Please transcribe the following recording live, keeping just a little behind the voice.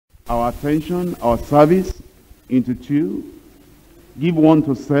our attention, our service into two. Give one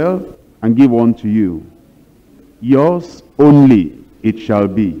to self and give one to you. Yours only it shall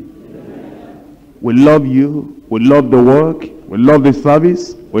be. We love you. We love the work. We love the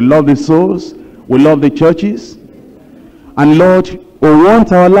service. We love the souls. We love the churches. And Lord, we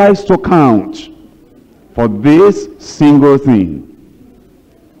want our lives to count for this single thing.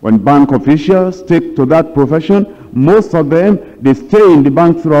 When bank officials take to that profession, most of them, they stay in the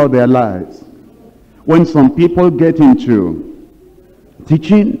bank throughout their lives. When some people get into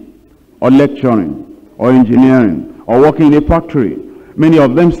teaching or lecturing or engineering or working in a factory, many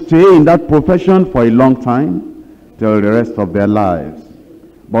of them stay in that profession for a long time till the rest of their lives.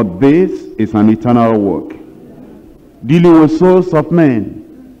 But this is an eternal work. Dealing with souls of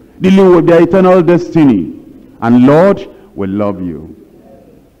men, dealing with their eternal destiny. And Lord, we love you.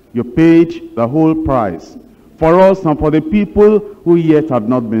 You paid the whole price for us and for the people who yet have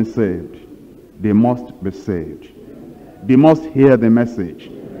not been saved. They must be saved. They must hear the message.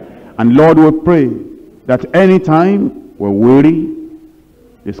 And Lord, we pray that anytime we're weary,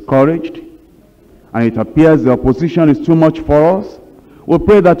 discouraged, and it appears the opposition is too much for us, we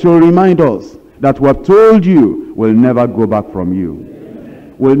pray that you'll remind us that we have told you we'll never go back from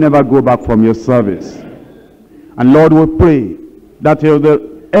you. We'll never go back from your service. And Lord, we pray that till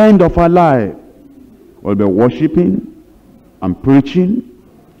the end of our life, we'll be worshiping and preaching,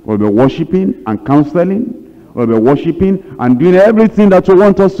 we'll be worshiping and counseling, we'll be worshiping and doing everything that you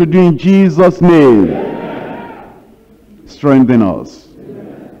want us to do in Jesus' name. Strengthen us.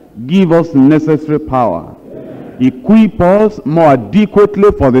 Give us necessary power. Equip us more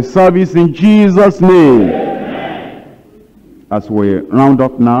adequately for the service in Jesus' name. As we round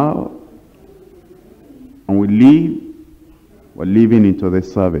up now and we leave, we're leaving into the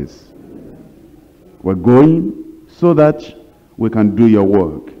service. We're going so that we can do your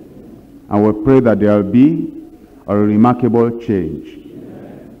work. And we pray that there will be a remarkable change,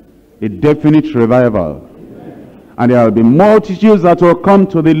 a definite revival. And there will be multitudes that will come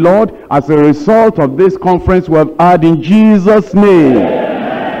to the Lord as a result of this conference we have had in Jesus' name.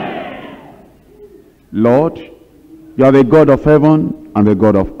 Lord, you are the God of heaven and the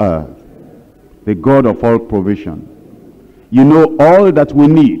God of earth, the God of all provision. You know all that we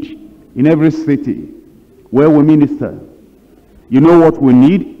need in every city where we minister. You know what we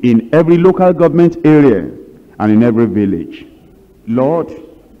need in every local government area and in every village. Lord,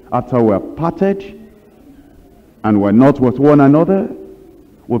 after we are parted and we're not with one another,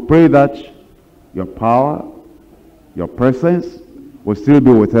 we pray that your power, your presence will still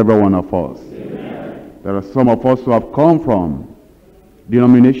be with every one of us. Amen. There are some of us who have come from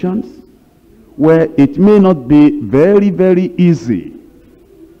denominations where it may not be very, very easy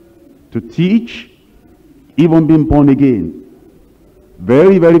to teach, even being born again.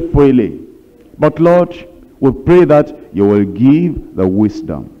 Very, very freely. But Lord, we pray that you will give the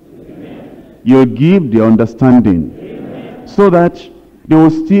wisdom. You will give the understanding. Amen. So that they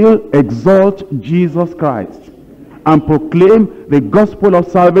will still exalt Jesus Christ and proclaim the gospel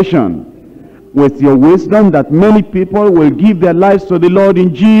of salvation with your wisdom, that many people will give their lives to the Lord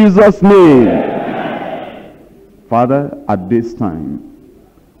in Jesus' name. Amen. Father, at this time,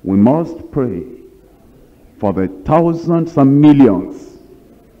 we must pray for the thousands and millions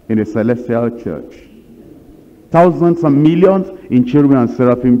in the Celestial Church, thousands and millions in Cherubim and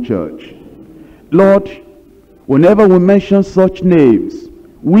Seraphim Church. Lord, whenever we mention such names,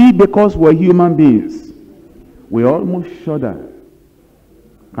 we, because we're human beings, we almost shudder.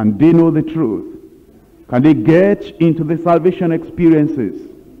 Can they know the truth? Can they get into the salvation experiences?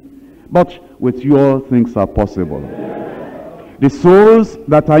 But with you all things are possible. The souls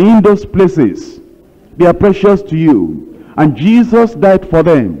that are in those places, they are precious to you. And Jesus died for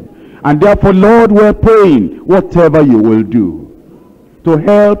them. And therefore, Lord, we're praying, whatever you will do to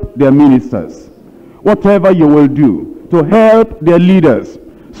help their ministers, whatever you will do to help their leaders,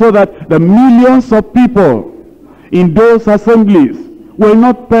 so that the millions of people in those assemblies will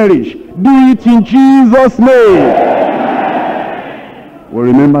not perish. Do it in Jesus' name. We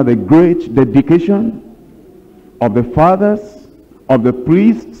remember the great dedication of the fathers, of the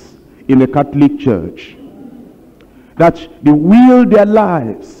priests in the Catholic Church, that they will their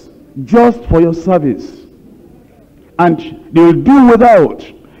lives just for your service, and they will do without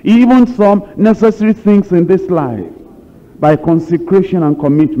even some necessary things in this life by consecration and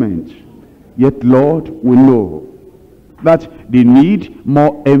commitment. Yet, Lord, we know that they need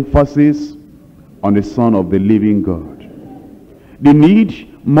more emphasis on the Son of the living God. They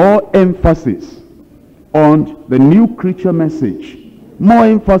need more emphasis on the new creature message, more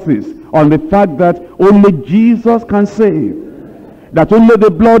emphasis on the fact that only Jesus can save. that only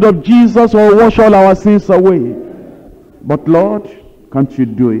the blood of Jesus will wash all our sins away. But Lord, can't you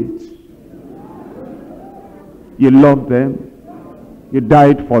do it? You love them. You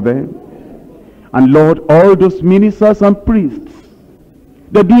died for them. And Lord, all those ministers and priests,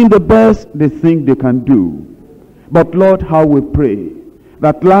 they're doing the best they think they can do. But Lord, how we pray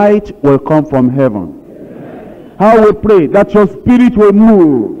that light will come from heaven. How we pray that your spirit will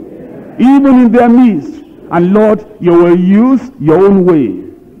move, even in their midst. And Lord, you will use your own way,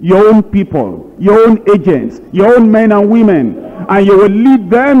 your own people, your own agents, your own men and women, and you will lead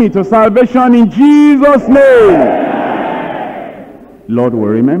them into salvation in Jesus' name. Lord, we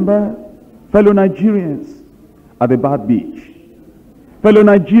remember fellow Nigerians at the Bad Beach, fellow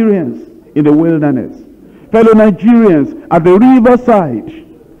Nigerians in the wilderness, fellow Nigerians at the riverside.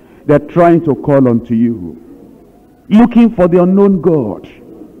 They're trying to call unto you, looking for the unknown God.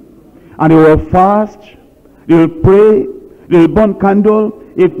 And they will fast, they will pray, they will burn candle.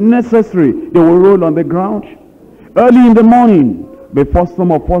 If necessary, they will roll on the ground. Early in the morning, before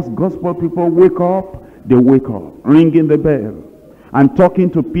some of us gospel people wake up, they wake up, ringing the bell and talking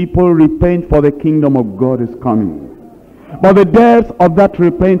to people, repent for the kingdom of God is coming. But the depth of that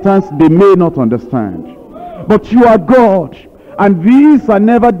repentance, they may not understand. But you are God, and these are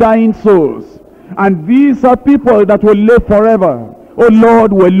never dying souls. And these are people that will live forever. Oh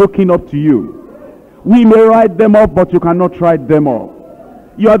Lord, we're looking up to you. We may write them up, but you cannot write them up.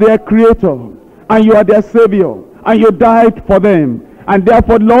 You are their creator, and you are their savior, and you died for them. And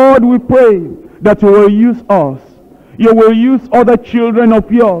therefore, Lord, we pray that you will use us. You will use other children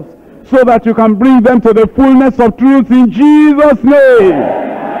of yours, so that you can bring them to the fullness of truth in Jesus' name.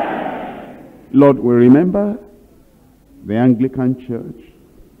 Lord, we remember the Anglican Church,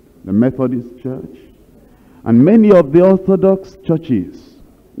 the Methodist Church, and many of the Orthodox churches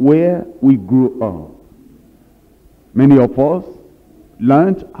where we grew up. Many of us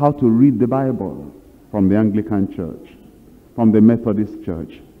learned how to read the Bible from the Anglican Church, from the Methodist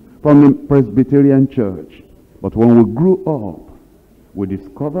Church, from the Presbyterian Church. But when we grew up, we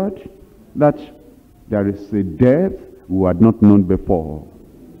discovered that there is a depth we had not known before.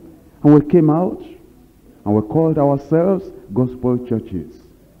 And we came out and we called ourselves gospel churches.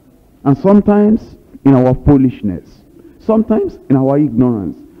 And sometimes in our foolishness, sometimes in our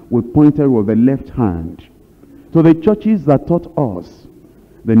ignorance, we pointed with the left hand to the churches that taught us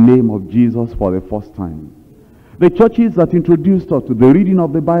the name of Jesus for the first time. The churches that introduced us to the reading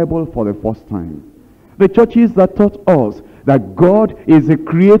of the Bible for the first time. The churches that taught us that God is the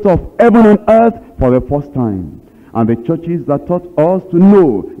creator of heaven and earth for the first time. And the churches that taught us to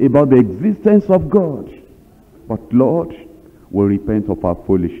know about the existence of God. But Lord, we repent of our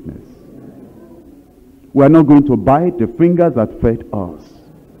foolishness. We are not going to bite the fingers that fed us.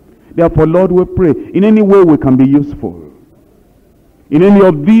 Therefore, Lord, we pray, in any way we can be useful. In any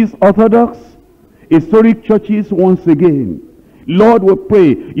of these Orthodox, historic churches once again, Lord, we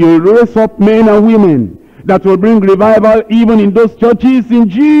pray, you raise up men and women that will bring revival even in those churches in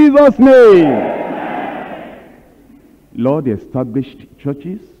Jesus' name. Amen. Lord, the established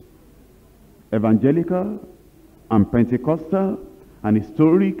churches, evangelical and Pentecostal and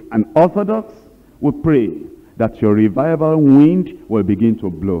historic and Orthodox, we pray that your revival wind will begin to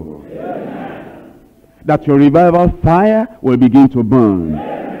blow. Amen. That your revival fire will begin to burn.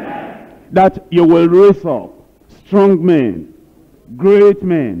 Amen. That you will raise up strong men, great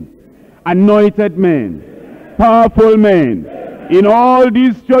men, anointed men, powerful men in all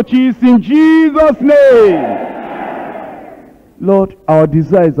these churches in Jesus' name. Lord, our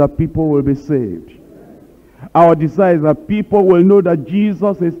desire is that people will be saved. Our desire is that people will know that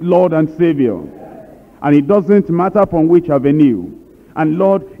Jesus is Lord and Savior. And it doesn't matter from which avenue. And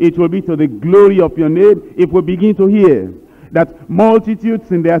Lord, it will be to the glory of your name if we begin to hear that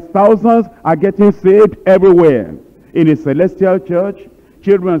multitudes in their thousands are getting saved everywhere. In a celestial church,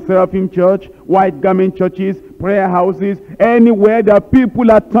 Children's Seraphim Church, white garment churches, prayer houses, anywhere that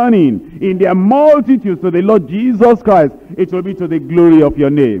people are turning in their multitudes to the Lord Jesus Christ, it will be to the glory of your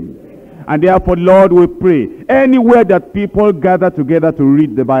name. And therefore, Lord, we pray, anywhere that people gather together to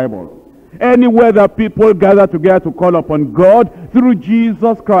read the Bible, anywhere that people gather together to call upon God through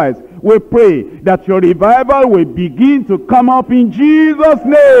Jesus Christ, we pray that your revival will begin to come up in Jesus'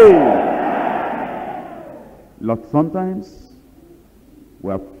 name. Lord, sometimes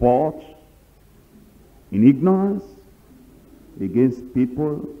we have fought in ignorance against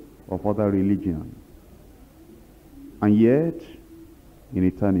people of other religion. And yet, in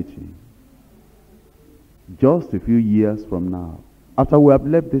eternity, just a few years from now, after we have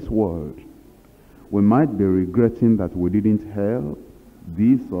left this world, we might be regretting that we didn't help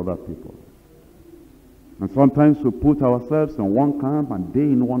these other people. And sometimes we put ourselves in one camp and they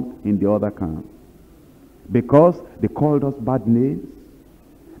in the other camp. Because they called us bad names.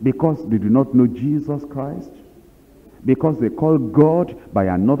 Because they do not know Jesus Christ. Because they call God by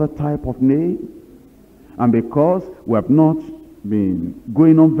another type of name. And because we have not been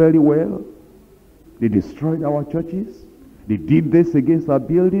going on very well. They destroyed our churches. They did this against our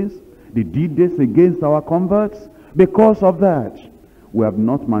buildings. They did this against our converts. Because of that, we have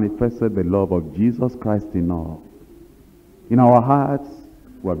not manifested the love of Jesus Christ enough. In our hearts,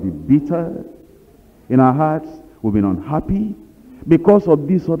 we have been bitter. In our hearts, we've been unhappy because of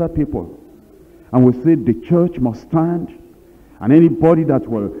these other people. And we say the church must stand. And anybody that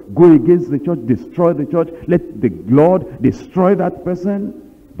will go against the church, destroy the church, let the Lord destroy that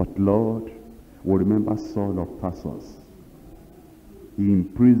person. But Lord, we remember Saul of Tarsus. He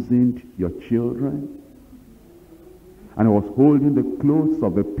imprisoned your children. And he was holding the clothes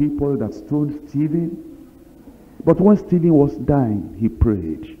of the people that stoned Stephen. But when Stephen was dying, he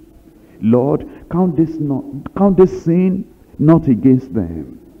prayed, Lord, count this sin not against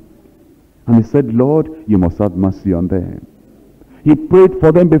them. And he said, Lord, you must have mercy on them. He prayed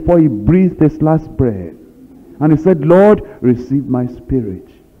for them before he breathed his last breath. And he said, Lord, receive my spirit.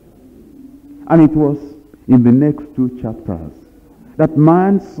 And it was in the next 2 chapters that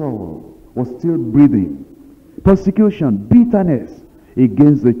man Saul was still breathing persecution, bitterness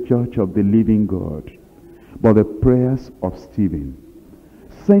against the church of the living God. But the prayers of Stephen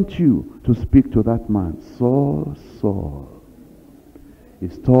sent you to speak to that man, Saul, Saul. He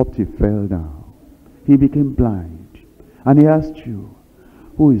stopped, he fell down. He became blind. And he asked you,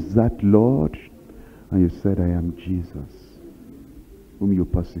 who is that, Lord? And you said, I am Jesus, whom you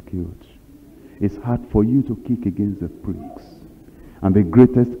persecute. It's hard for you to kick against the pricks. And the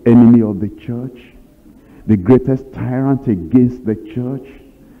greatest enemy of the church, the greatest tyrant against the church,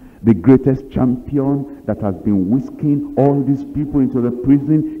 the greatest champion that has been whisking all these people into the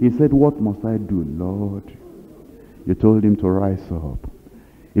prison, he said, what must I do, Lord? You told him to rise up.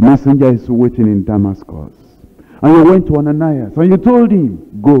 A messenger is waiting in Damascus. And you went to Ananias and you told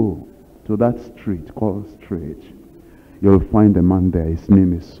him, go to that street called Straight. You'll find a man there. His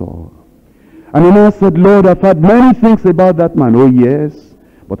name is Saul. And Ananias said, Lord, I've heard many things about that man. Oh yes,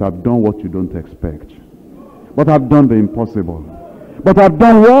 but I've done what you don't expect. But I've done the impossible. But I've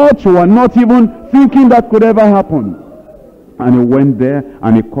done what you are not even thinking that could ever happen. And he went there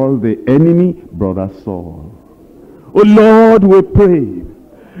and he called the enemy Brother Saul. Oh Lord, we pray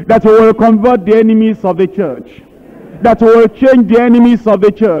that you will convert the enemies of the church. That you will change the enemies of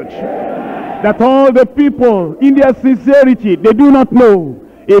the church. That all the people in their sincerity, they do not know.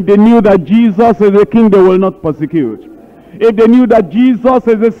 If they knew that Jesus is the King, they will not persecute. If they knew that Jesus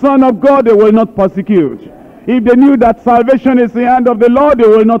is the Son of God, they will not persecute. If they knew that salvation is in the hand of the Lord, they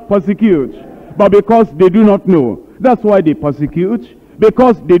will not persecute. But because they do not know, that's why they persecute.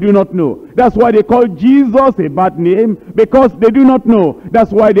 Because they do not know. That's why they call Jesus a bad name. Because they do not know. That's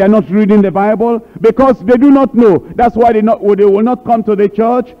why they are not reading the Bible. Because they do not know. That's why they will not come to the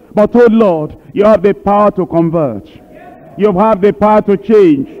church. But oh Lord, you have the power to convert. You have the power to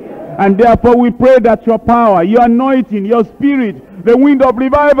change. And therefore we pray that your power, your anointing, your spirit, the wind of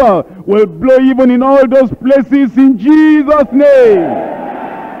revival will blow even in all those places in Jesus' name.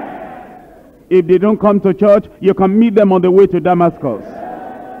 If they don't come to church, you can meet them on the way to Damascus.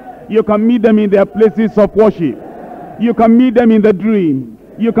 You can meet them in their places of worship. You can meet them in the dream.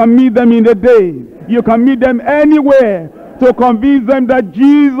 You can meet them in the day. You can meet them anywhere to convince them that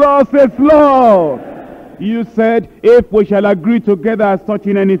Jesus is Lord. You said, if we shall agree together as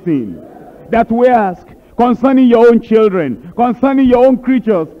touching anything, that we ask concerning your own children, concerning your own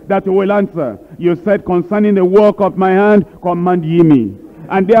creatures, that you will answer. You said, concerning the work of my hand, command ye me.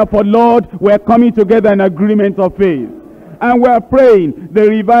 And therefore, Lord, we're coming together in agreement of faith. And we're praying the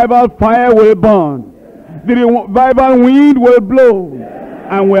revival fire will burn. The revival wind will blow.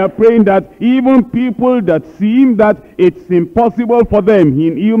 And we're praying that even people that seem that it's impossible for them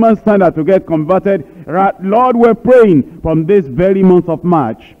in human standard to get converted, Lord, we're praying from this very month of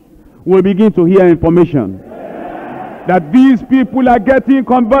March, we'll begin to hear information that these people are getting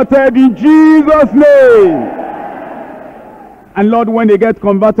converted in Jesus' name. And Lord, when they get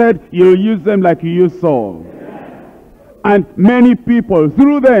converted, you'll use them like you used Saul. And many people,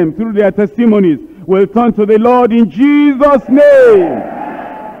 through them, through their testimonies, will turn to the Lord in Jesus' name.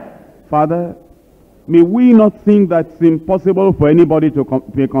 Father, may we not think that it's impossible for anybody to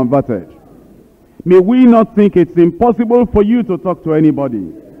be converted. May we not think it's impossible for you to talk to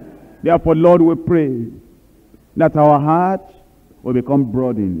anybody. Therefore, Lord, we pray that our heart will become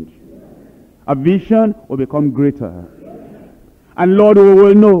broadened. Our vision will become greater. And Lord, we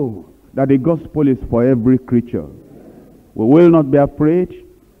will know that the gospel is for every creature. We will not be afraid,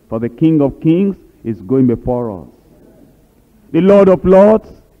 for the King of Kings is going before us. The Lord of Lords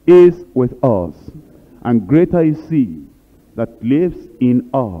is with us, and greater is he that lives in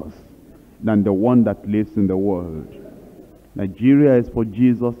us than the one that lives in the world. Nigeria is for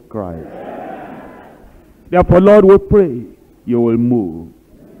Jesus Christ. Therefore, Lord, we pray you will move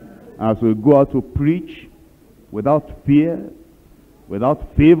as we go out to preach without fear,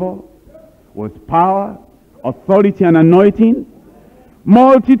 without favor, with power, authority, and anointing.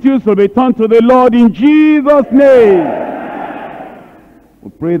 Multitudes will be turned to the Lord in Jesus' name. We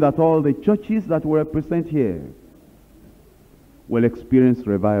pray that all the churches that we represent here will experience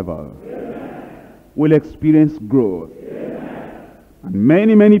revival, will experience growth, and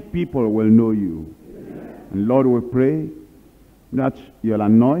many, many people will know you. And Lord, we pray that you'll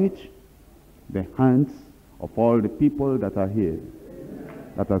anoint the hands of all the people that are here,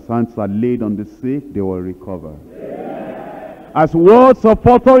 that as hands are laid on the sick, they will recover. As words of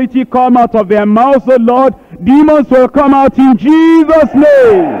authority come out of their mouths, O Lord, demons will come out in Jesus'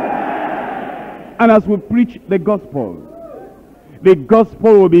 name. And as we preach the gospel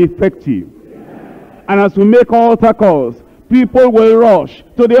will be effective. And as we make altar calls, people will rush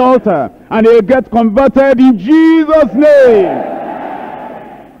to the altar and they will get converted in Jesus' name.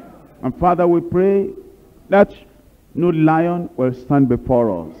 And Father, we pray that no lion will stand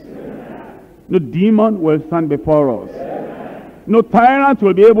before us. No demon will stand before us. No tyrant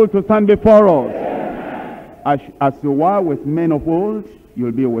will be able to stand before us. As you were with men of old,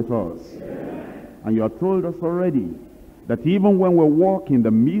 you'll be with us. And you have told us already that even when we walk in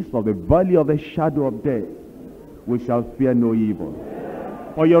the midst of the valley of the shadow of death, we shall fear no evil.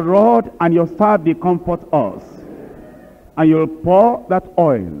 For your rod and your staff, they comfort us. And you'll pour that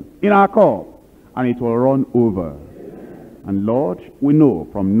oil in our cup, and it will run over. And Lord, we know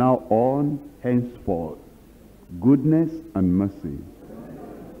from now on, henceforth, goodness and mercy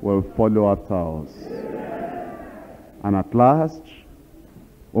will follow after us. And at last,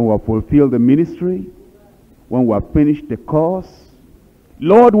 when we have fulfilled the ministry, when we have finished the course,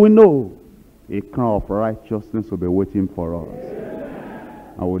 Lord, we know a crown of righteousness will be waiting for us.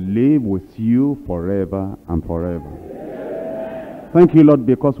 I will live with you forever and forever. Thank you, Lord,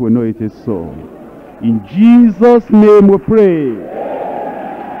 because we know it is so. In Jesus' name we pray.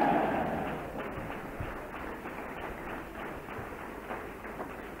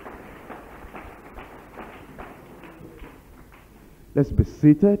 Let's be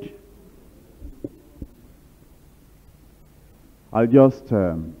seated. I'll just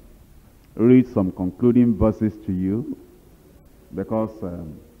read some concluding verses to you, because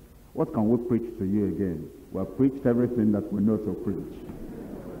what can we preach to you again? We have preached everything that we know to preach.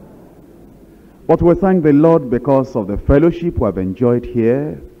 But we thank the Lord because of the fellowship we have enjoyed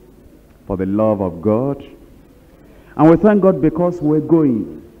here, for the love of God. And we thank God because we're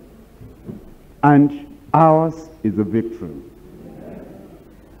going, and ours is the victory.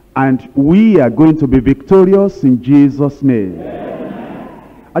 And we are going to be victorious in Jesus' name.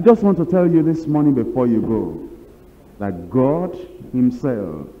 I just want to tell you this morning before you go, that God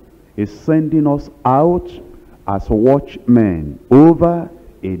himself is sending us out as watchmen over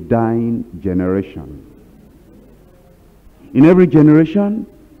a dying generation. In every generation,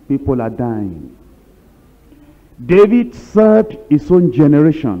 people are dying. David served his own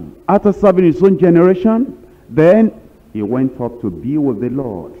generation. After serving his own generation, then he went up to be with the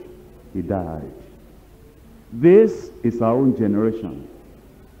Lord. He died. This is our own generation.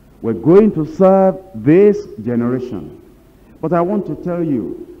 We're going to serve this generation. But I want to tell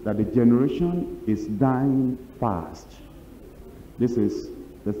you that the generation is dying fast. This is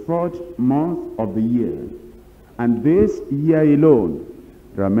the 3rd month of the year. And this year alone,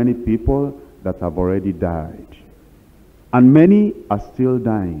 there are many people that have already died. And many are still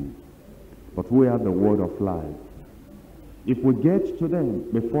dying. But we have the word of life. If we get to them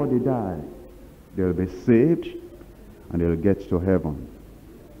before they die, they'll be saved and they'll get to heaven.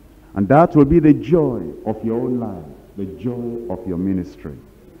 And that will be the joy of your own life, the joy of your ministry.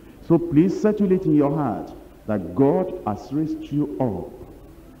 So please settle it in your heart that God has raised you up,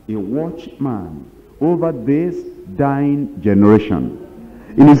 a watchman over this dying generation.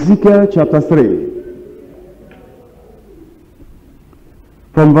 In Ezekiel chapter 3,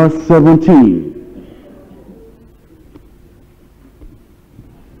 from verse 17,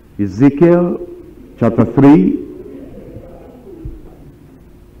 Ezekiel chapter 3,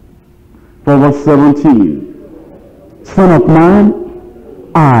 from verse 17. Son of man,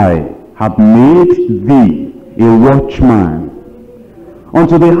 I have made thee a watchman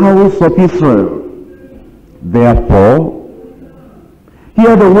unto the house of Israel. Therefore,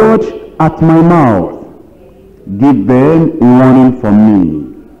 Hear the word at my mouth. Give them warning from me.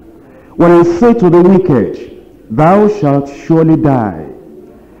 When I say to the wicked, thou shalt surely die,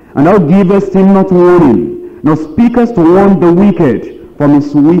 and thou givest him not warning, nor speakest to warn the wicked from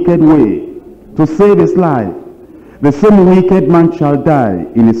his wicked way, to save his life, the same wicked man shall die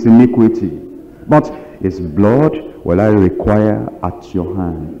in his iniquity, but his blood will I require at your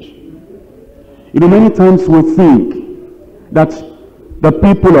hand. You know, many times we think that the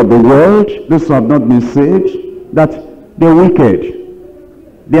people of the world, those who have not been saved, that they're wicked,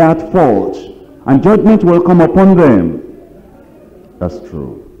 they are at fault, and judgment will come upon them. That's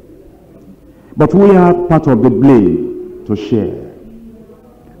true. But we have part of the blame to share.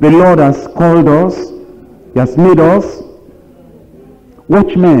 The Lord has called us, He has made us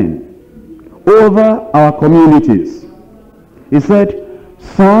watchmen over our communities. He said,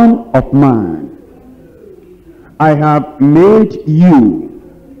 Son of man, I have made you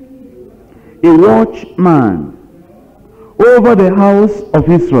a watchman over the house of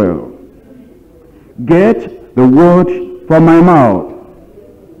Israel. Get the word from my mouth,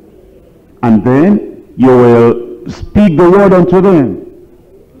 and then you will speak the word unto them.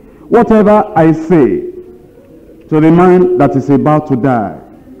 Whatever I say to the man that is about to die,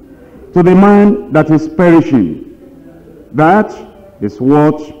 to the man that is perishing, that is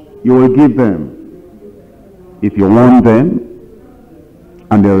what you will give them. If you warn them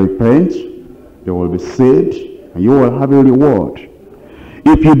and they repent, they will be saved and you will have a reward.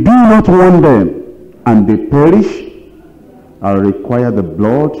 If you do not warn them and they perish, I'll require the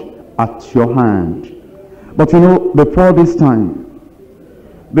blood at your hand. But you know, before this time,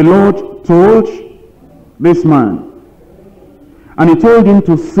 the Lord told this man, and he told him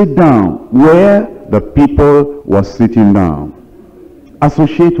to sit down where the people were sitting down.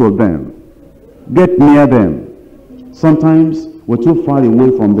 Associate with them. Get near them. Sometimes we're too far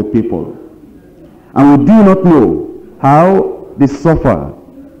away from the people, and we do not know how they suffer.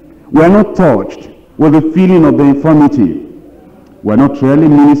 We are not touched with the feeling of the infirmity. We are not really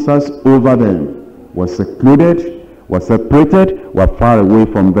ministers over them. We're secluded, we're separated, we're far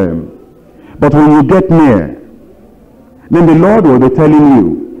away from them. But when you get near, then the Lord will be telling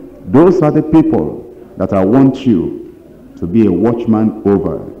you, those are the people that I want you to be a watchman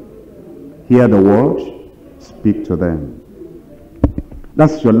over. Hear the word, speak to them.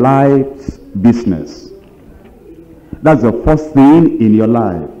 That's your life's business. That's the first thing in your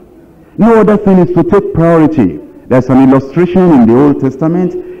life. No other thing is to take priority. There's an illustration in the Old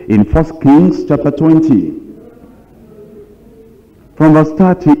Testament in 1 Kings chapter 20. From verse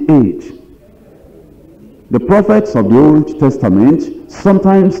 38. The prophets of the Old Testament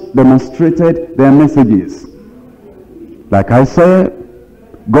sometimes demonstrated their messages. Like Isaiah,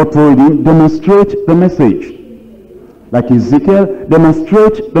 God told him, demonstrate the message. Like Ezekiel,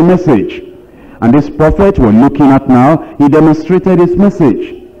 demonstrate the message. And this prophet we're looking at now, he demonstrated his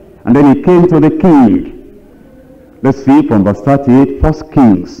message. And then he came to the king. Let's see from verse 38, 1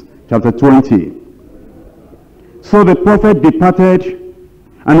 Kings chapter 20. So the prophet departed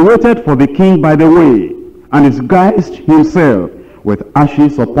and waited for the king by the way, and disguised himself with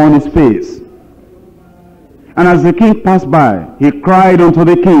ashes upon his face. And as the king passed by, he cried unto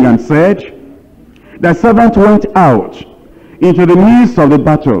the king and said, Thy servant went out into the midst of the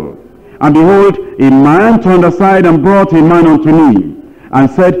battle, and behold, a man turned aside and brought a man unto me, and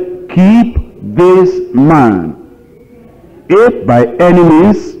said, Keep this man. If by any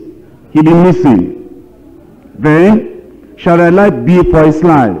means he be missing, then shall thy life be for his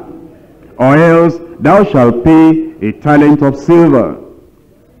life, or else thou shalt pay a talent of silver.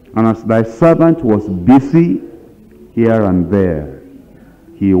 And as thy servant was busy here and there,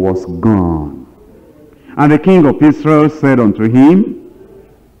 he was gone. And the king of Israel said unto him,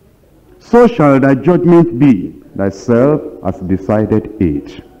 So shall thy judgment be, thyself hast decided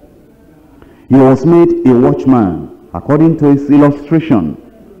it. He was made a watchman, according to his illustration,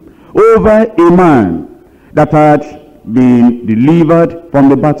 over a man that had been delivered from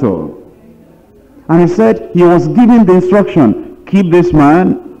the battle. And he said he was given the instruction, keep this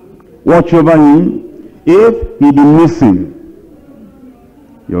man, watch over him. If he be missing,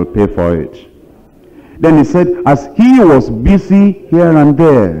 you'll pay for it. Then he said, as he was busy here and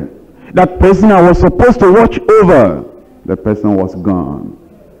there, that person I was supposed to watch over, the person was gone.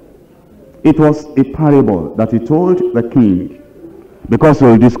 It was a parable that he told the king, because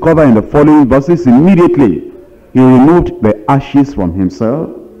we'll discover in the following verses immediately, he removed the ashes from himself,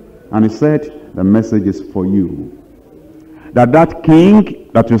 and he said, the message is for you. That king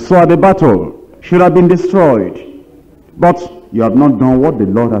that you saw at the battle should have been destroyed. But you have not done what the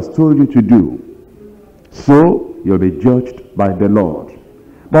Lord has told you to do. So you'll be judged by the Lord.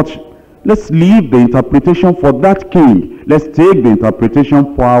 But let's leave the interpretation for that king. Let's take the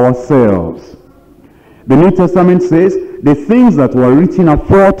interpretation for ourselves. The New Testament says, the things that were written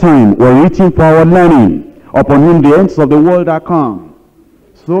aforetime were written for our learning, upon whom the ends of the world are come.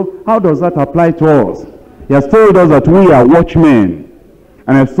 So, how does that apply to us? He has told us that we are watchmen.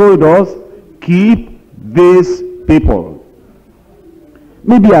 And has told us, keep these people.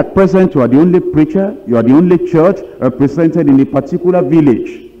 Maybe at present you are the only preacher, you are the only church represented in a particular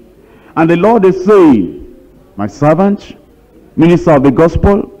village. And the Lord is saying, my servant, minister of the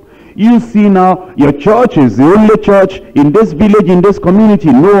gospel, you see now your church is the only church in this village, in this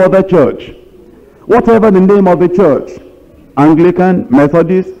community, no other church. Whatever the name of the church, Anglican,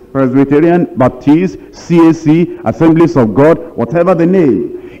 Methodist, Presbyterian, Baptist, CAC, Assemblies of God, whatever the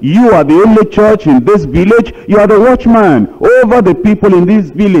name, you are the only church in this village. You are the watchman over the people in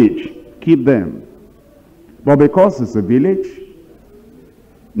this village. Keep them. But because it's a village,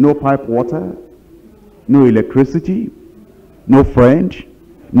 no pipe water, no electricity, no French,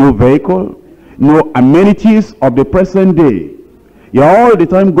 no vehicle, no amenities of the present day. You're all the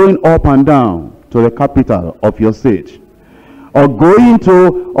time going up and down to the capital of your state, or going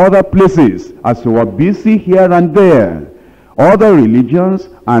to other places as you are busy here and there. Other religions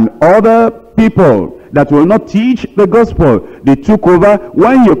and other people that will not teach the gospel, they took over.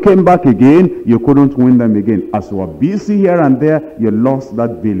 When you came back again, you couldn't win them again. As you are busy here and there, you lost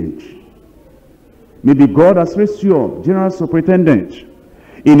that village. Maybe God has raised you up, general superintendent,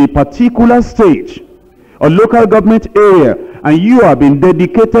 in a particular state or local government area, and you have been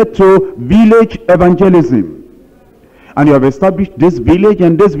dedicated to village evangelism. And you have established this village,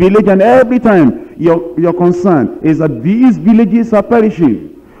 and every time your concern is that these villages are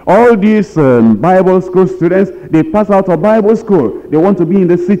perishing. All these Bible school students, they pass out of Bible school. They want to be in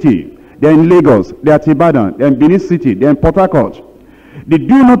the city. They're in Lagos, they're at Ibadan, they're in Benin City, they're in Port Harcourt. They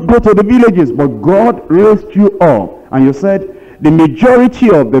do not go to the villages, but God raised you up. And you said, the majority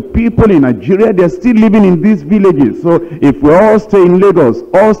of the people in Nigeria, they're still living in these villages. So if we all stay in Lagos,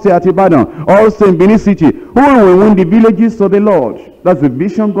 all stay at Ibadan, all stay in Benin City, who will win the villages to the Lord? That's the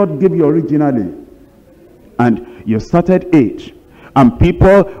vision God gave you originally. And you started it. And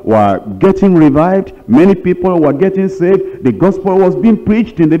people were getting revived. Many people were getting saved. The gospel was being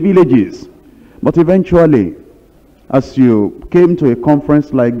preached in the villages. But eventually, as you came to a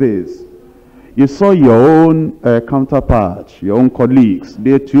conference like this, you saw your own counterparts, your own colleagues.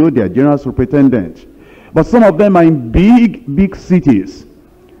 They too, they are general superintendent. But some of them are in big cities.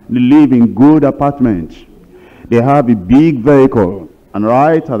 They live in good apartments. They have a big vehicle. And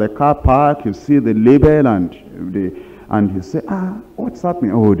right at the car park, you see the label, and you say, what's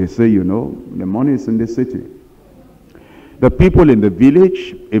happening? Oh, they say, you know, the money is in the city. The people in the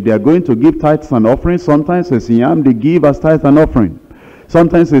village, if they are going to give tithes and offerings, sometimes it's yam, they give as tithes and offering.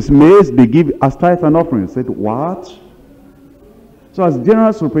 Sometimes it's maize, they give as tithes and offering. I said, what? So as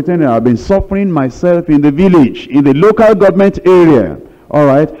general superintendent, I've been suffering myself in the village, in the local government area. All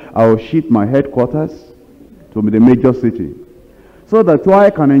right, I will shift my headquarters to the major city, so that I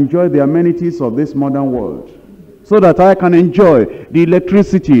can enjoy the amenities of this modern world. So that I can enjoy the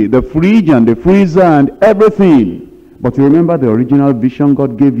electricity, the fridge and the freezer and everything. But you remember the original vision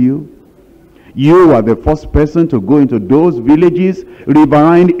God gave you? You were the first person to go into those villages,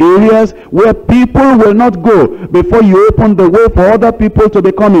 riverine areas where people will not go before you open the way for other people to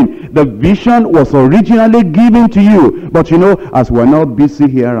be coming. The vision was originally given to you. But you know, as we're now busy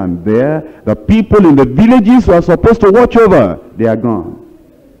here and there, the people in the villages who are supposed to watch over, they are gone.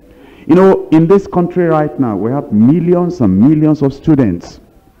 You know, in this country right now, we have millions and millions of students.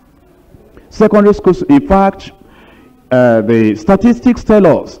 Secondary schools, in fact, the statistics tell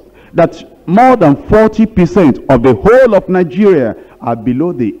us that more than 40% of the whole of Nigeria are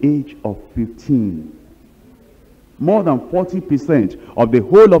below the age of 15. More than 40% of the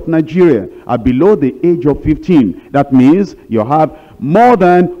whole of Nigeria are below the age of 15. That means you have more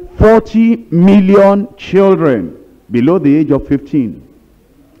than 40 million children below the age of 15.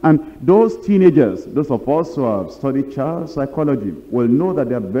 And those teenagers, those of us who have studied child psychology, will know that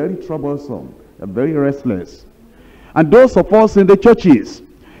they are very troublesome, they are very restless. And those of us in the churches,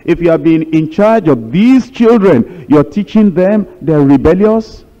 if you have been in charge of these children, you're teaching them, they're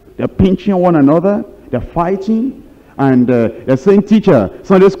rebellious, they're pinching one another, they're fighting, and they're saying, teacher,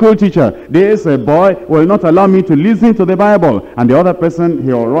 Sunday school teacher, this boy will not allow me to listen to the Bible. And the other person,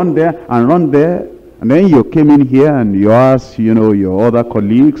 he'll run there and run there. And then you came in here and you asked, you know, your other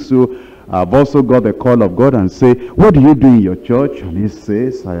colleagues who have also got the call of God and say, what do you do in your church? And he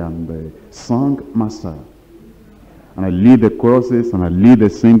says, I am the song master. And I lead the choruses and I lead the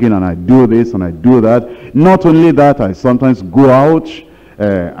singing and I do this and I do that. Not only that, I sometimes go out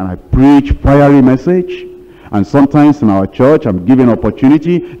and I preach fiery message. And sometimes in our church, I'm given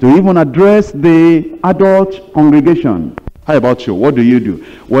opportunity to even address the adult congregation. How about you? What do you do?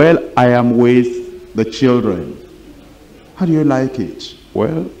 Well, I am with the children. How do you like it?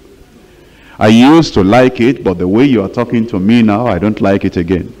 Well, I used to like it, but the way you are talking to me now, I don't like it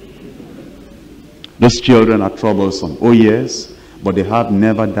again. Those children are troublesome. Oh yes, but they have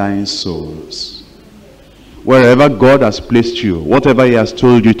never-dying souls. Wherever God has placed you, whatever he has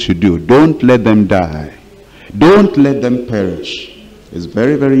told you to do, don't let them die. Don't let them perish. It's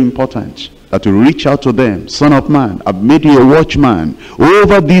very, very important that you reach out to them. Son of man, I've made you a watchman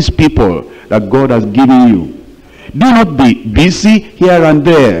over these people that God has given you. Do not be busy here and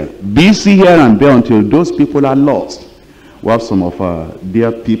there. Busy here and there until those people are lost. We have some of our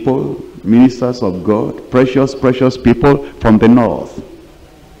dear people, ministers of God, precious, precious people from the north.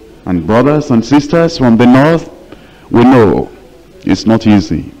 And brothers and sisters from the north, we know it's not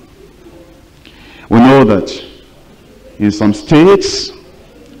easy. We know that in some states,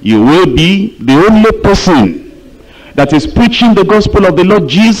 you will be the only person that is preaching the gospel of the Lord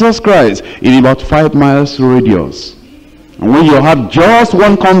Jesus Christ in about 5 miles radius. And when you have just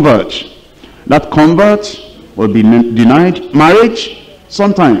one convert, that convert will be denied marriage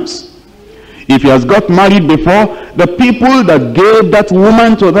sometimes. If he has got married before, the people that gave that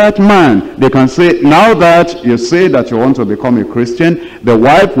woman to that man, they can say, now that you say that you want to become a Christian, the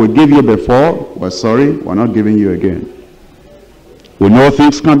wife will give you before, well, sorry, we're not giving you again. We know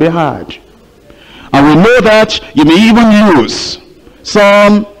things can be hard. And we know that you may even lose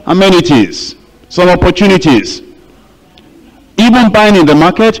some amenities, some opportunities. Even buying in the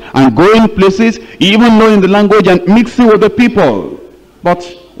market and going places, even knowing the language and mixing with the people. But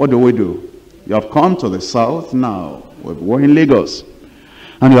what do? You have come to the south now. We're in Lagos.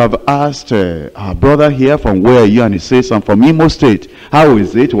 And you have asked our brother here, from where are you? And he says, I'm from Imo State. How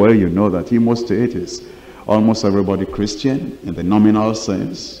is it? Well, you know that Imo State is almost everybody Christian in the nominal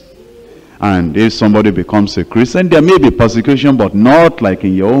sense. And if somebody becomes a Christian, there may be persecution, but not like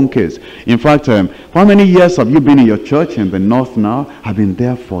in your own case. In fact, how many years have you been in your church in the north now? I've been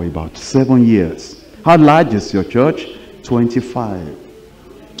there for about 7 years. How large is your church? 25.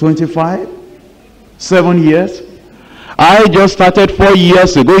 25? 7 years? I just started 4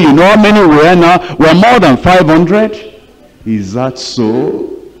 years ago. You know how many we are now? We're more than 500. Is that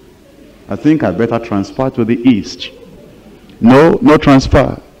so? I think I better transfer to the east. No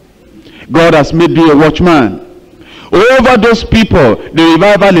transfer. God has made you a watchman. Over those people, the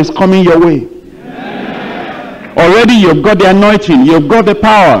revival is coming your way. Already you've got the anointing. You've got the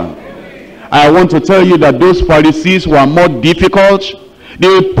power. I want to tell you that those Pharisees were more difficult.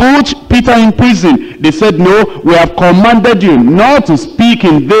 They put Peter in prison. They said, no, we have commanded you not to speak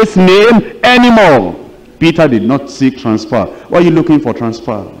in this name anymore. Peter did not seek transfer. Why are you looking for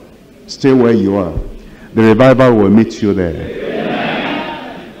transfer? Stay where you are. The revival will meet you there.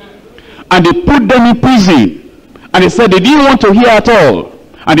 And they put them in prison. And they said they didn't want to hear at all.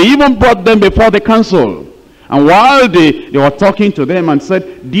 And they even brought them before the council. And while they were talking to them and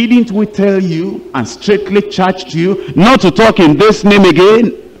said, didn't we tell you and strictly charged you not to talk in this name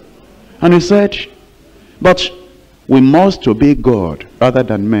again? And he said, but we must obey God rather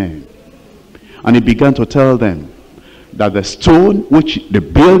than men. And he began to tell them that the stone which the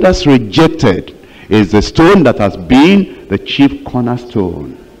builders rejected is the stone that has been the chief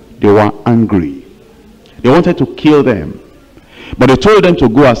cornerstone. They were angry. They wanted to kill them. But they told them to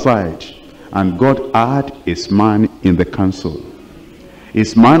go aside. And God had his man in the council.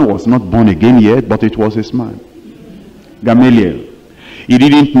 His man was not born again yet, but it was his man. Gamaliel. He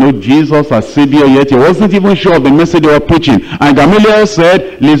didn't know Jesus as Savior yet. He wasn't even sure of the message they were preaching. And Gamaliel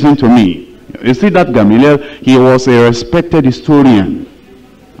said, listen to me. You see that Gamaliel? He was a respected historian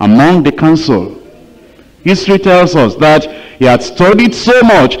among the council. History tells us that he had studied so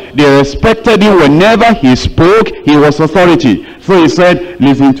much, they respected him. Whenever he spoke, he was authority. So he said,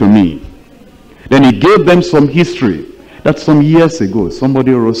 listen to me. Then he gave them some history that some years ago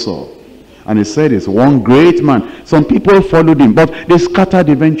somebody rose up. And he said, it's one great man. Some people followed him, but they scattered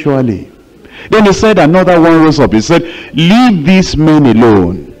eventually. Then he said, another one rose up. He said, leave these men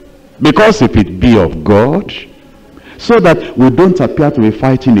alone. Because if it be of God, so that we don't appear to be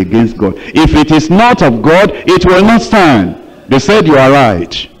fighting against God. If it is not of God, it will not stand. They said, you are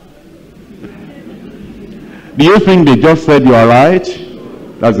right. Do you think they just said you are right?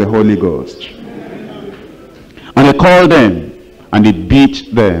 That's the Holy Ghost. And they called them and they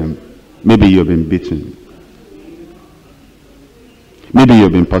beat them. Maybe you've been beaten. Maybe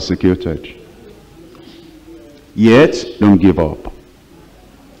you've been persecuted. Yet, don't give up.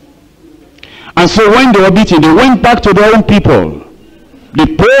 And so when they were beaten, they went back to their own people. They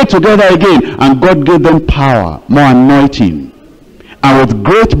prayed together again, and God gave them power, more anointing. And with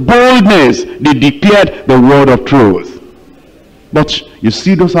great boldness, they declared the word of truth. But you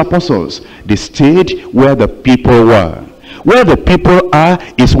see those apostles, they stayed where the people were. Where the people are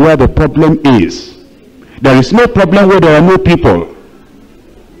is where the problem is. There is no problem where there are no people.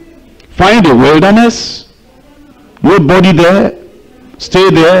 Find a wilderness, nobody there, stay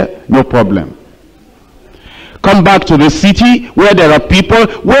there, no problem. Come back to the city where there are people.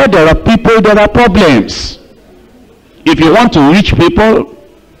 Where there are people, there are problems. If you want to reach people,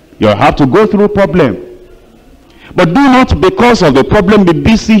 you have to go through problem. But do not, because of the problem, be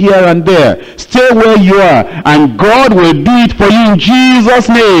busy here and there. Stay where you are, and God will do it for you in Jesus'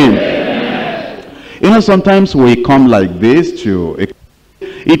 name. Amen. You know, sometimes we come like this to...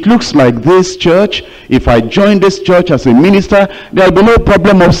 It looks like this church. If I join this church as a minister, there will be no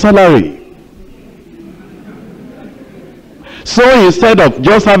problem of salary. So instead of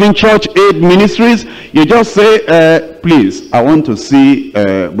just having church aid ministries, you just say, please, I want to see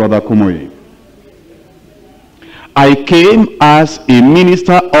Brother KUMUYI. I came as a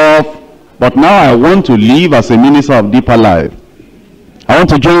minister of, but now I want to live as a minister of deeper life. I want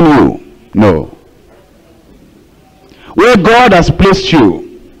to join you. No. Where God has placed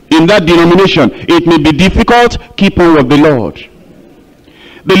you in that denomination, it may be difficult, keep on with the Lord.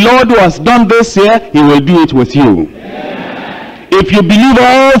 The Lord who has done this here, he will do it with you. If you believe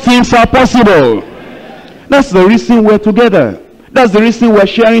all things are possible, that's the reason we're together. That's the reason we're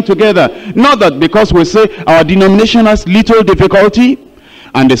sharing together. Not that because we say our denomination has little difficulty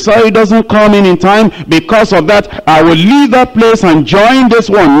and the salary doesn't come in time, because of that I will leave that place and join this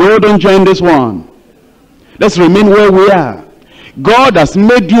one. No, don't join this one. Let's remain where we are. God has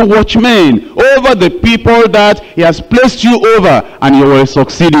made you watchmen over the people that he has placed you over, and you will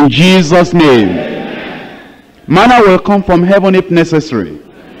succeed in Jesus' name. Manna will come from heaven if necessary.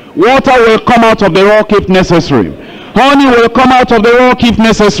 Water will come out of the rock if necessary. Honey will come out of the rock if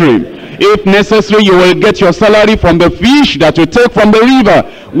necessary. If necessary, you will get your salary from the fish that you take from the river.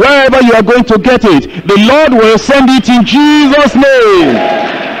 Wherever you are going to get it, the Lord will send it in Jesus' name.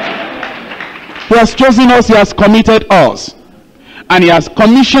 He has chosen us, he has committed us. And he has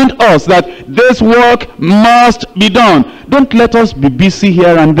commissioned us that this work must be done. Don't let us be busy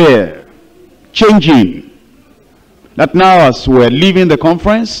here and there, changing. That now as we're leaving the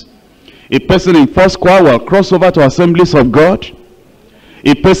conference, a person in first choir will cross over to Assemblies of God.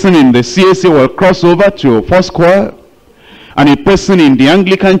 A person in the CAC will cross over to first choir. And a person in the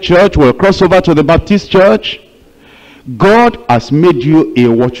Anglican church will cross over to the Baptist church. God has made you a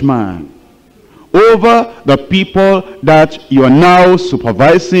watchman over the people that you are now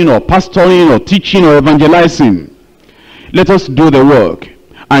supervising or pastoring or teaching or evangelizing. Let us do the work,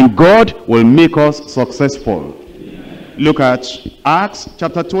 and God will make us successful. Look at Acts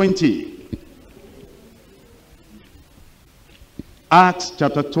chapter 20. Acts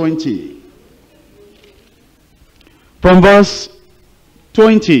chapter 20. From verse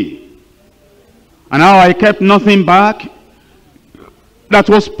 20. And how I kept nothing back that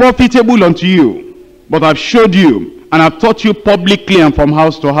was profitable unto you, but I've showed you, and I've taught you publicly and from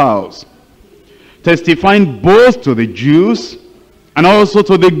house to house, testifying both to the Jews and also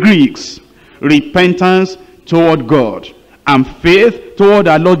to the Greeks, repentance toward God, and faith toward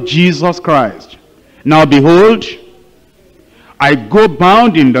our Lord Jesus Christ. Now behold, I go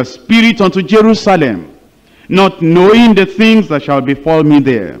bound in the Spirit unto Jerusalem, not knowing the things that shall befall me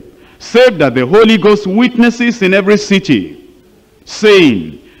there, save that the Holy Ghost witnesses in every city,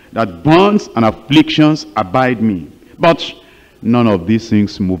 saying that bonds and afflictions abide me. But none of these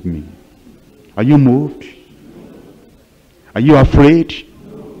things move me. Are you moved? Are you afraid?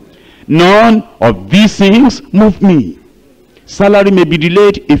 None of these things move me. Salary may be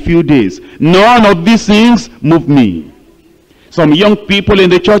delayed a few days. None of these things move me. Some young people in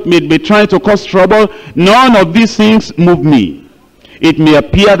the church may be trying to cause trouble. None of these things move me. It may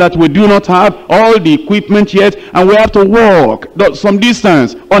appear that we do not have all the equipment yet, and we have to walk some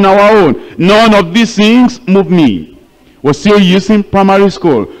distance on our own. None of these things move me. We're still using primary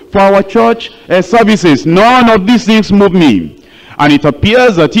school for our church services. None of these things move me. And it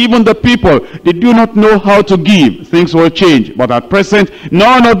appears that even the people, they do not know how to give. Things will change. But at present,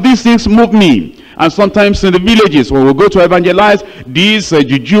 none of these things move me. And sometimes in the villages, when we go to evangelize, these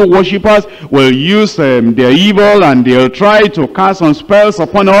juju worshippers will use their evil, and they'll try to cast some spells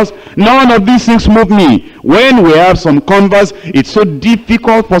upon us. None of these things move me. When we have some converts, it's so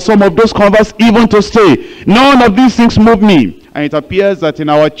difficult for some of those converts even to stay. None of these things move me. And it appears that in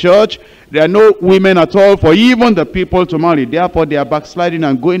our church, there are no women at all for even the people to marry. Therefore, they are backsliding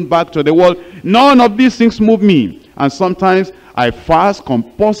and going back to the world. None of these things move me. And sometimes I fast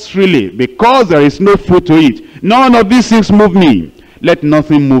compulsorily because there is no food to eat. None of these things move me. Let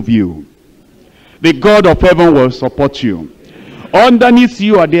nothing move you. The God of heaven will support you. Underneath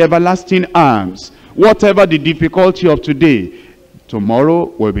you are the everlasting arms. Whatever the difficulty of today, tomorrow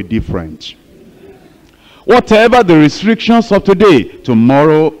will be different. Whatever the restrictions of today,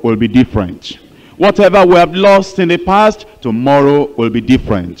 tomorrow will be different. Whatever we have lost in the past, tomorrow will be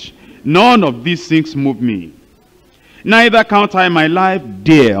different. None of these things move me. Neither count I my life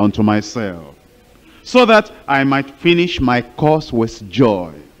dear unto myself, so that I might finish my course with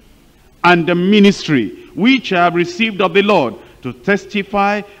joy, and the ministry which I have received of the Lord, to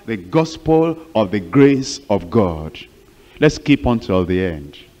testify the gospel of the grace of God. Let's keep on till the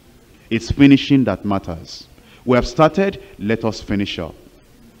end. It's finishing that matters. We have started, let us finish up.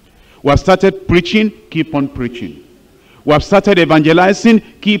 We have started preaching, keep on preaching. We have started evangelizing,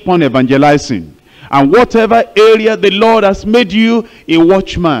 keep on evangelizing. And whatever area the Lord has made you a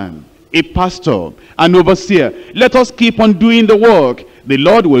watchman, a pastor, an overseer, let us keep on doing the work. The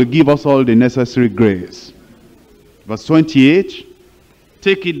Lord will give us all the necessary grace. Verse 28,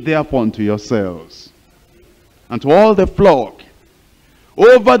 take it therefore unto yourselves, and to all the flock,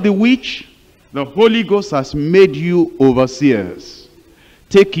 over the which the Holy Ghost has made you overseers.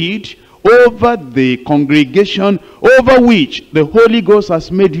 Take it over the congregation over which the Holy Ghost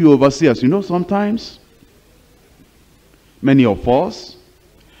has made you overseers. You know, sometimes, many of us,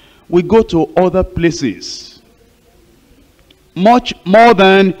 we go to other places much more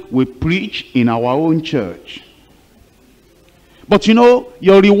than we preach in our own church. But you know,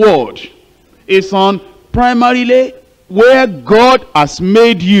 your reward is on primarily where God has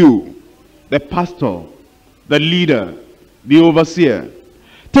made you, the pastor, the leader, the overseer.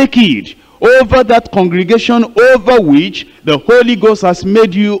 Take it over that congregation over which the Holy Ghost has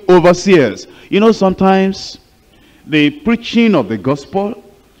made you overseers. You know, sometimes the preaching of the gospel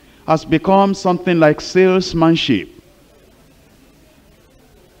has become something like salesmanship.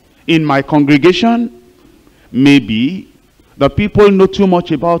 In my congregation, maybe the people know too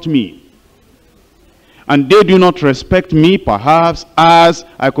much about me, and they do not respect me perhaps as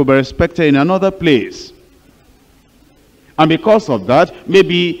I could be respected in another place. And because of that,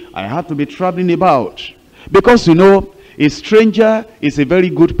 maybe I have to be traveling about. Because you know, a stranger is a very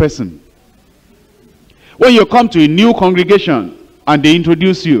good person. When you come to a new congregation and they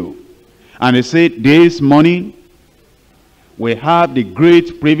introduce you, and they say, this morning we have the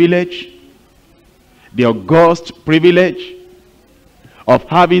great privilege, the august privilege of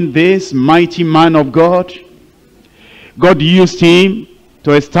having this mighty man of God. God used him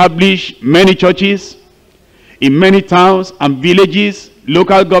to establish many churches in many towns and villages,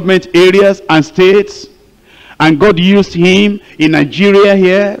 local government areas and states. And God used him in Nigeria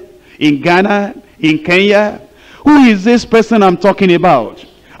here, in Ghana, in Kenya. Who is this person I'm talking about?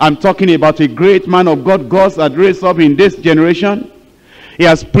 I'm talking about a great man of God God has raised up in this generation. He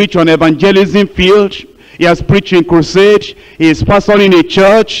has preached on evangelism field. He has preached in crusade. He is pastoring a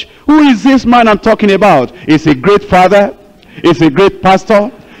church. Who is this man I'm talking about? He's a great father. He's a great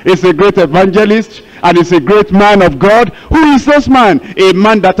pastor. He's a great evangelist. And he's a great man of God. Who is this man? A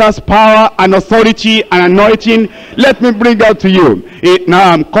man that has power and authority and anointing. Let me bring that to you.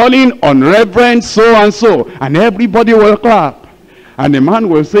 Now I'm calling on Reverend so-and-so. And everybody will clap. And the man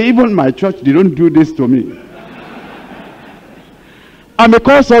will say, even my church, they don't do this to me. And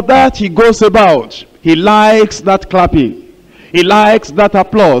because of that, he goes about. He likes that clapping. He likes that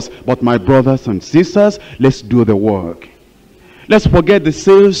applause. But my brothers and sisters, let's do the work. Let's forget the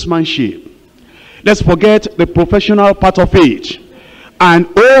salesmanship. Let's forget the professional part of it. And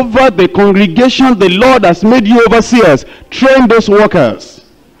over the congregation, the Lord has made you overseers. Train those workers.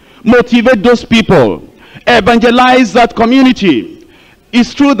 Motivate those people. Evangelize that community.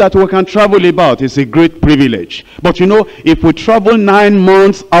 It's true that we can travel about. It's a great privilege. But you know, if we travel 9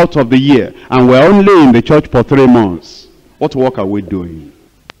 months out of the year, and we're only in the church for 3 months, what work are we doing?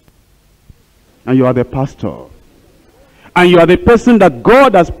 And you are the pastor. And you are the person that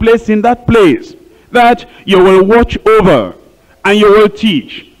God has placed in that place, that you will watch over, and you will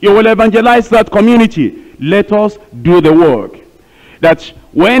teach. You will evangelize that community. Let us do the work. That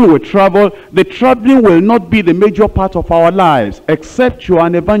when we travel, the traveling will not be the major part of our lives, except you are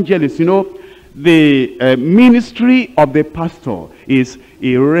an evangelist. You know, the ministry of the pastor is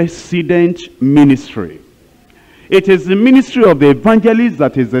a resident ministry. It is the ministry of the evangelist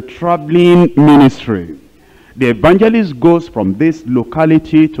that is a traveling ministry. The evangelist goes from this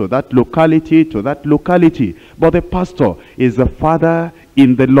locality to that locality to that locality. But the pastor is the father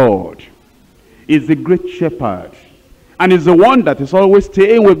in the Lord. Is the great shepherd. And is the one that is always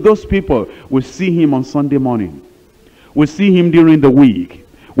staying with those people. We see him on Sunday morning. We see him during the week.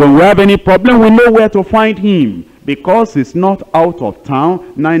 When we have any problem, we know where to find him, because he's not out of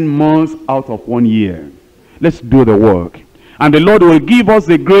town 9 months out of 1 year. Let's do the work. And the Lord will give us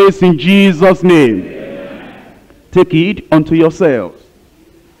the grace in Jesus' name. Amen. Take it unto yourselves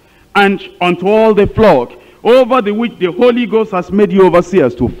and unto all the flock, over the which the Holy Ghost has made you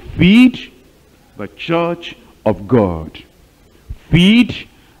overseers, to feed the church of God. Feed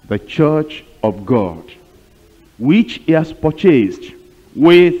the church of God, which he has purchased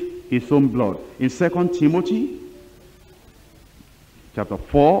with his own blood. In 2 Timothy chapter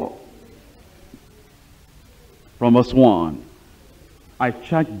 4, from verse 1. I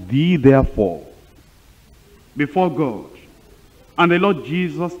charge thee therefore before God and the Lord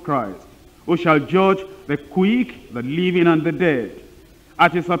Jesus Christ, who shall judge the quick, the living, and the dead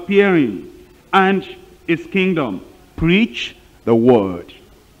at his appearing and his kingdom. Preach the word.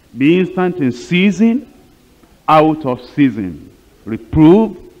 Be instant in season, out of season.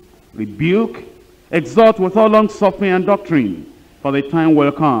 Reprove, rebuke, exhort with all long suffering and doctrine, for the time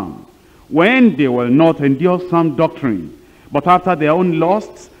will come when they will not endure sound doctrine, but after their own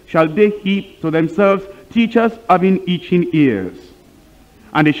lusts shall they heap to themselves teachers having itching ears.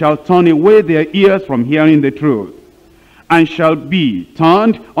 And they shall turn away their ears from hearing the truth, and shall be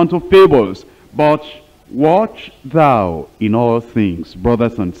turned unto fables. But watch thou in all things,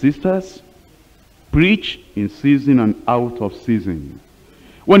 brothers and sisters. Preach in season and out of season,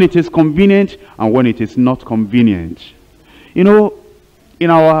 when it is convenient and when it is not convenient. You know, in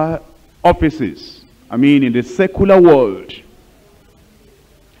our offices, in the secular world,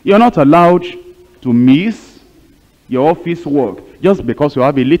 you're not allowed to miss your office work just because you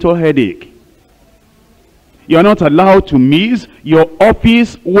have a little headache. You're not allowed to miss your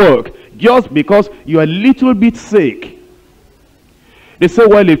office work just because you're a little bit sick. They say,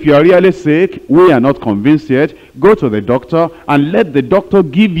 well, if you are really sick, we are not convinced yet, go to the doctor and let the doctor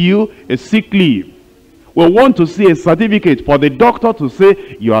give you a sick leave. We want to see a certificate for the doctor to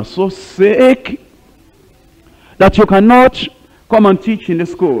say you are so sick that you cannot come and teach in the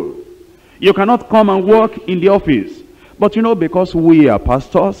school. You cannot come and work in the office. But because we are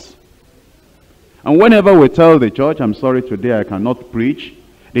pastors, and whenever we tell the church, I'm sorry, today I cannot preach,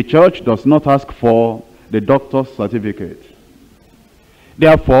 the church does not ask for the doctor's certificate.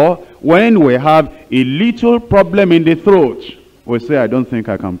 Therefore, when we have a little problem in the throat, we say, I don't think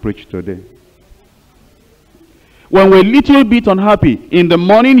I can preach today. When we're a little bit unhappy, in the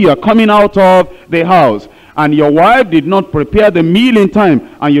morning you are coming out of the house, and your wife did not prepare the meal in time,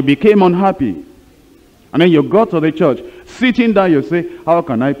 and you became unhappy. And then you go to the church. Sitting down, you say, how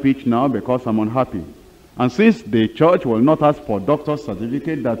can I preach now because I'm unhappy? And since the church will not ask for doctor's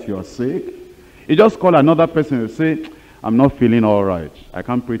certificate that you're sick, you just call another person and say, I'm not feeling all right. I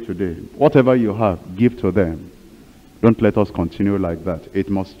can't preach today. Whatever you have, give to them. Don't let us continue like that. It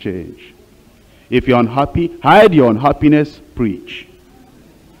must change. If you're unhappy, hide your unhappiness, preach.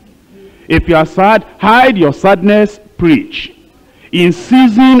 If you are sad, hide your sadness, preach. In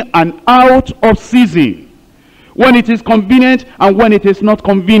season and out of season. When it is convenient and when it is not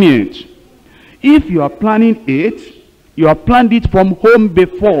convenient. If you are planning it, you have planned it from home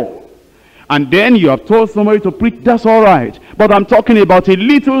before, and then you have told somebody to preach, that's all right. But I'm talking about a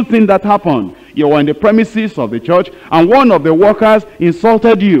little thing that happened. You were in the premises of the church, and one of the workers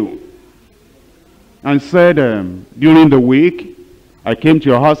insulted you and said, during the week, I came to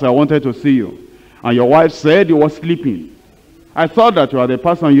your house, I wanted to see you. And your wife said you were sleeping. I thought that you are the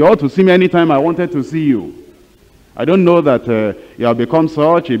person, you ought to see me anytime I wanted to see you. I don't know that you have become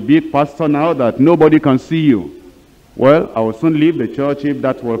such a big pastor now that nobody can see you. Well, I will soon leave the church if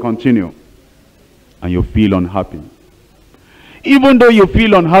that will continue. And you feel unhappy. Even though you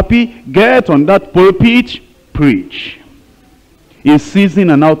feel unhappy, get on that pulpit, preach. In season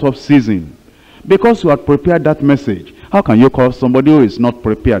and out of season. Because you have prepared that message. How can you call somebody who is not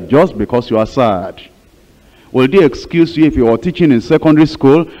prepared just because you are sad? Will they excuse you if you were teaching in secondary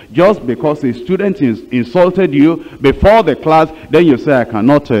school just because a student insulted you before the class? Then you say, I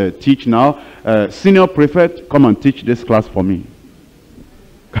cannot teach now. Senior prefect, come and teach this class for me.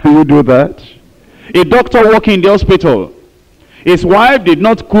 Can you do that? A doctor working in the hospital. His wife did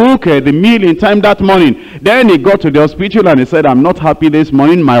not cook the meal in time that morning. Then he got to the hospital and he said, I'm not happy this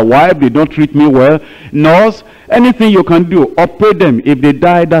morning. My wife did not treat me well. Nurse, anything you can do, operate them. If they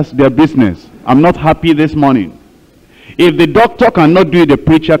die, that's their business. I'm not happy this morning. If the doctor cannot do it, the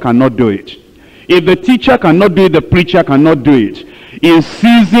preacher cannot do it. If the teacher cannot do it, the preacher cannot do it. In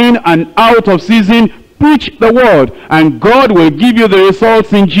season and out of season, preach the word, and God will give you the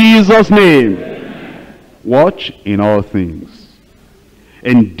results in Jesus' name. Amen. Watch in all things.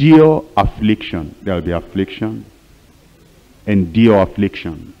 Endure affliction. There will be affliction. endure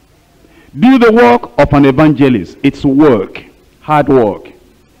affliction. Do the work of an evangelist. It's work, hard work.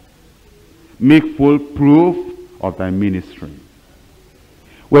 Make full proof of thy ministry.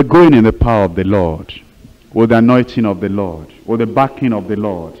 We're going in the power of the Lord, with the anointing of the Lord, with the backing of the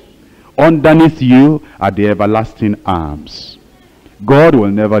Lord. Underneath you are the everlasting arms. God will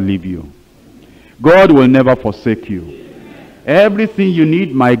never leave you. God will never forsake you. Everything you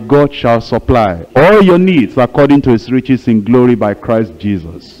need, my God shall supply. All your needs according to his riches in glory by Christ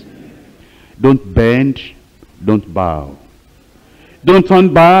Jesus. Don't bend, don't bow. Don't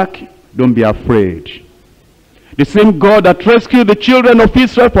turn back, don't be afraid. The same God that rescued the children of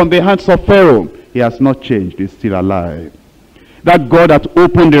Israel from the hands of Pharaoh, he has not changed, he's still alive. That God that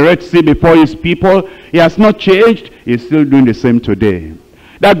opened the Red Sea before his people, he has not changed, he's still doing the same today.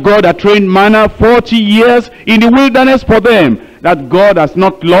 That God that trained manna 40 years in the wilderness for them, that God has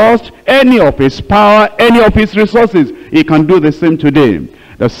not lost any of his power, any of his resources, he can do the same today.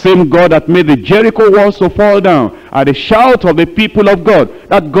 The same God that made the Jericho walls to fall down at the shout of the people of God,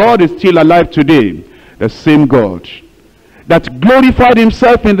 that God is still alive today. The same God that glorified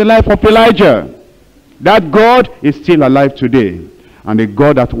himself in the life of Elijah, that God is still alive today. And the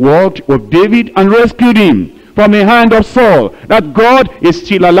God that walked with David and rescued him from the hand of Saul, that God is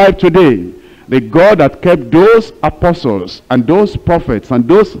still alive today. The God that kept those apostles and those prophets and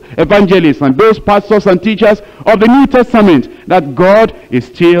those evangelists and those pastors and teachers of the New Testament, that God is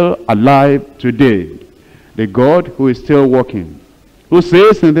still alive today. The God who is still working, who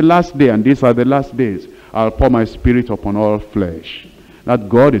says in the last day, and these are the last days, I'll pour my spirit upon all flesh. That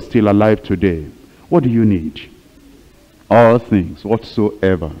God is still alive today. What do you need? All things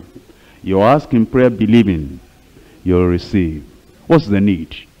whatsoever you ask in prayer believing, you'll receive. What's the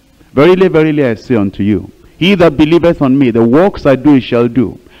need? Verily, verily, I say unto you, he that believeth on me, the works I do, he shall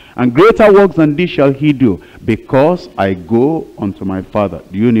do, and greater works than these shall he do, because I go unto my Father.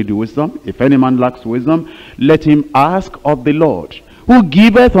 Do you need wisdom? If any man lacks wisdom, let him ask of the Lord, who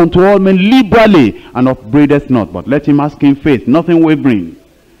giveth unto all men liberally, and upbraideth not. But let him ask in faith, nothing wavering.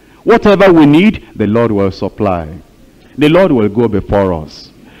 Whatever we need, the Lord will supply. The Lord will go before us.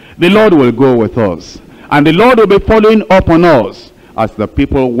 The Lord will go with us. And the Lord will be following up on us. As the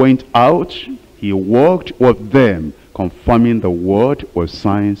people went out, he walked with them, confirming the word with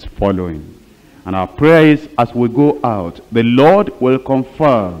signs following. And our prayer is, as we go out, the Lord will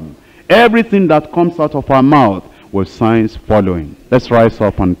confirm everything that comes out of our mouth with signs following. Let's rise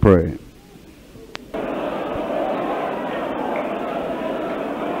up and pray.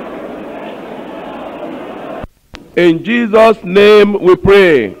 In Jesus' name we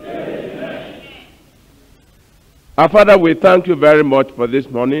pray. Amen. Our Father, we thank you very much for this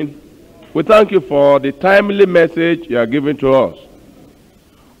morning. We thank you for the timely message you are giving to us.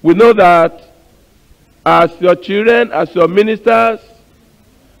 We know that as your children, as your ministers,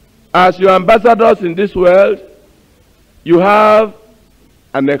 as your ambassadors in this world, you have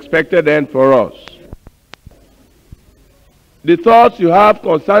an expected end for us. The thoughts you have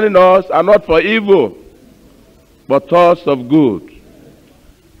concerning us are not for evil, but thoughts of good,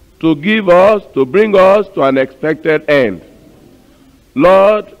 to give us, to bring us to an expected end.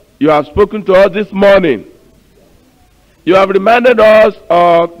 Lord, you have spoken to us this morning. You have reminded us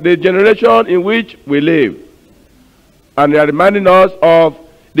of the generation in which we live, and you are reminding us of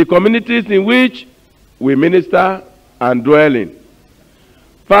the communities in which we minister and dwell in.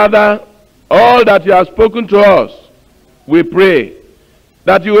 Father, all that you have spoken to us, we pray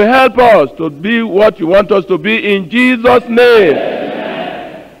that you will help us to be what you want us to be in Jesus' name.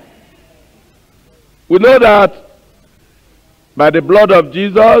 Amen. We know that by the blood of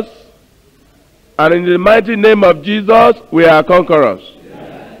Jesus and in the mighty name of Jesus, we are conquerors.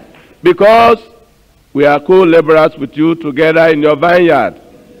 Amen. Because we are co-laborers with you together in your vineyard.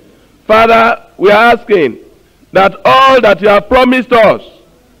 Father, we are asking that all that you have promised us,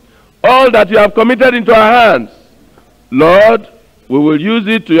 all that you have committed into our hands, Lord, we will use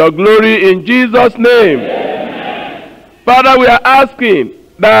it to your glory in Jesus' name. Amen. Father, we are asking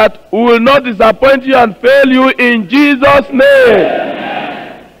that we will not disappoint you and fail you in Jesus' name.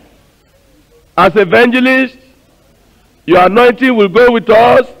 Amen. As evangelists, your anointing will go with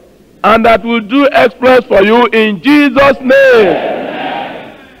us, and that will do exploits for you in Jesus' name.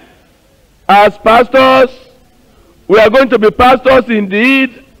 Amen. As pastors, we are going to be pastors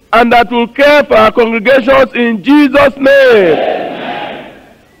indeed, and that will care for our congregations in Jesus' name. Amen.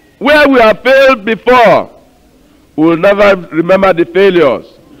 Where we have failed before, we will never remember the failures,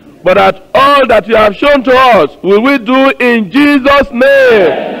 but that all that you have shown to us will we do in Jesus'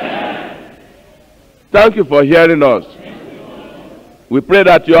 name. Amen. Thank you for hearing us. We pray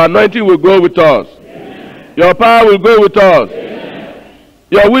that your anointing will go with us. Amen. Your power will go with us.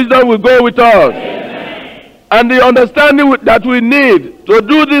 Your wisdom will go with us. And the understanding that we need to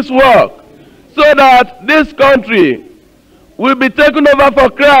do this work so that this country will be taken over for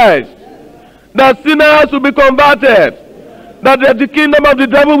Christ, that sinners will be converted, that the kingdom of the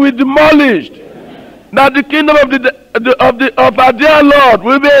devil will be demolished, that the kingdom of our dear Lord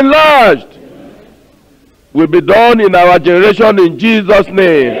will be enlarged, will be done in our generation in Jesus'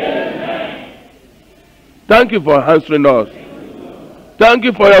 name. Amen. Thank you for answering us. Thank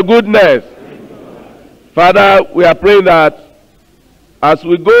you for your goodness. Father, we are praying that as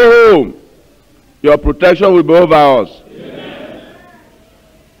we go home, your protection will be over us. Amen.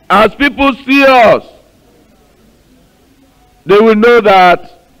 As people see us, they will know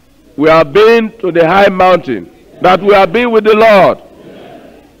that we have been to the high mountain, that we have been with the Lord,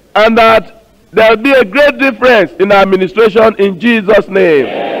 and that there will be a great difference in our administration in Jesus' name.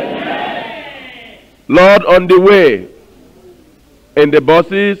 Amen. Lord, on the way, in the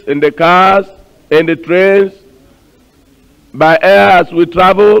buses, in the cars, in the trains, by air as we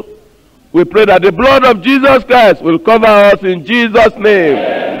travel, we pray that the blood of Jesus Christ will cover us in Jesus' name.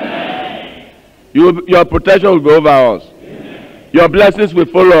 Amen. Your protection will be over us. Amen. Your blessings will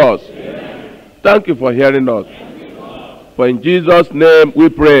follow us. Amen. Thank you for hearing us. For in Jesus' name we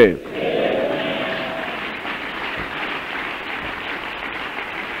pray.